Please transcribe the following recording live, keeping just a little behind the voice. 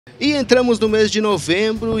E entramos no mês de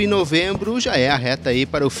novembro, e novembro já é a reta aí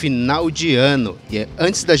para o final de ano. E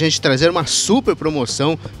antes da gente trazer uma super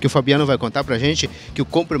promoção que o Fabiano vai contar pra gente, que o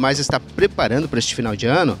Compre Mais está preparando para este final de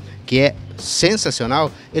ano, que é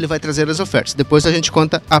sensacional, ele vai trazer as ofertas. Depois a gente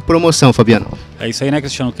conta a promoção, Fabiano. É isso aí, né,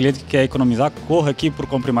 Cristiano? O cliente que quer economizar, corra aqui por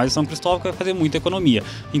Compre Mais em São Cristóvão, que vai fazer muita economia.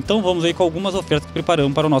 Então vamos aí com algumas ofertas que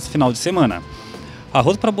preparamos para o nosso final de semana.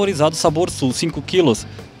 Arroz parabolizado Sabor Sul, 5 quilos,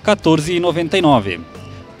 R$ 14,99.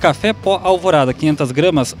 Café pó Alvorada, 500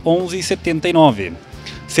 gramas, R$ 11,79.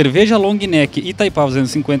 Cerveja Long Neck Itaipava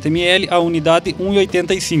 250 ml, a unidade R$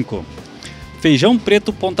 1,85. Feijão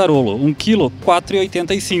preto Pontarolo, 1 kg, R$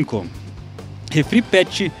 4,85. Refri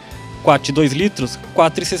PET Quat 2 litros, R$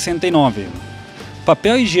 4,69.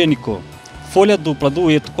 Papel higiênico folha dupla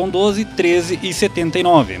Dueto com 12, R$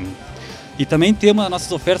 13,79. E também temos as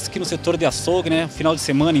nossas ofertas aqui no setor de açougue, né? Final de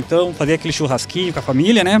semana, então, fazer aquele churrasquinho com a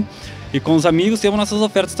família, né? E com os amigos temos nossas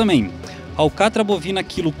ofertas também. Alcatra bovina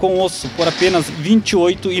quilo com osso por apenas R$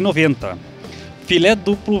 28,90. Filé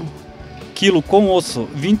duplo quilo com osso,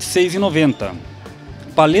 R$ 26,90.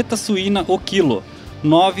 Paleta suína o quilo, R$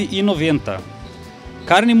 9,90.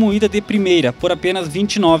 Carne moída de primeira por apenas R$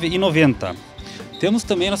 29,90. Temos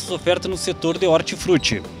também nossas ofertas no setor de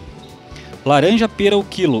hortifruti. Laranja pera o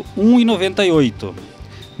quilo, R$ 1,98.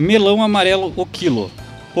 Melão amarelo o quilo,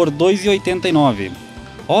 por R$ 2,89.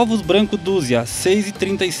 Ovos branco dúzia, R$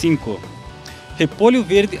 6,35. Repolho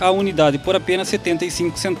verde a unidade por apenas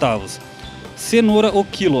 75 centavos. Cenoura o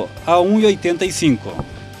quilo, a R$ 1,85.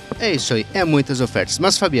 É isso aí, é muitas ofertas.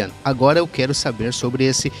 Mas Fabiano, agora eu quero saber sobre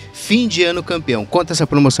esse fim de ano campeão. Conta essa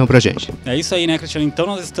promoção pra gente. É isso aí, né, Cristiano? Então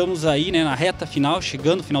nós estamos aí, né, na reta final,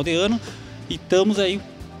 chegando no final de ano, e estamos aí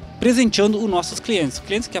presenteando os nossos clientes. O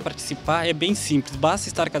cliente que quer participar é bem simples, basta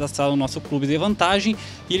estar cadastrado no nosso clube de vantagem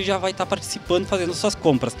e ele já vai estar participando, fazendo suas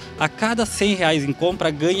compras. A cada R$ 100 em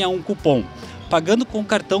compra ganha um cupom. Pagando com o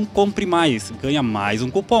cartão Compre Mais, ganha mais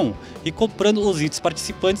um cupom. E comprando os itens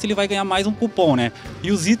participantes, ele vai ganhar mais um cupom, né?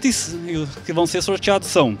 E os itens que vão ser sorteados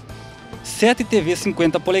são 7 TV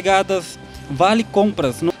 50 polegadas, vale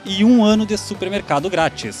compras e 1 ano de supermercado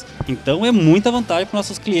grátis. Então é muita vantagem para os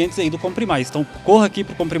nossos clientes aí do Compre Mais. Então corra aqui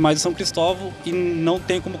para o Compre Mais de São Cristóvão e não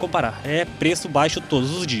tem como comparar. É preço baixo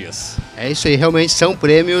todos os dias. É isso aí, realmente são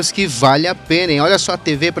prêmios que vale a pena, hein? Olha só a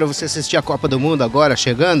TV para você assistir a Copa do Mundo agora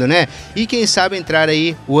chegando, né? E quem sabe entrar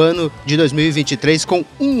aí o ano de 2023 com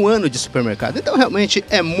 1 ano de supermercado. Então realmente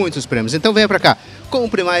é muitos prêmios. Então venha para cá,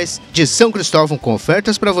 Compre Mais de São Cristóvão com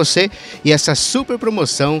ofertas para você e essa super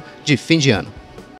promoção de fim de ano.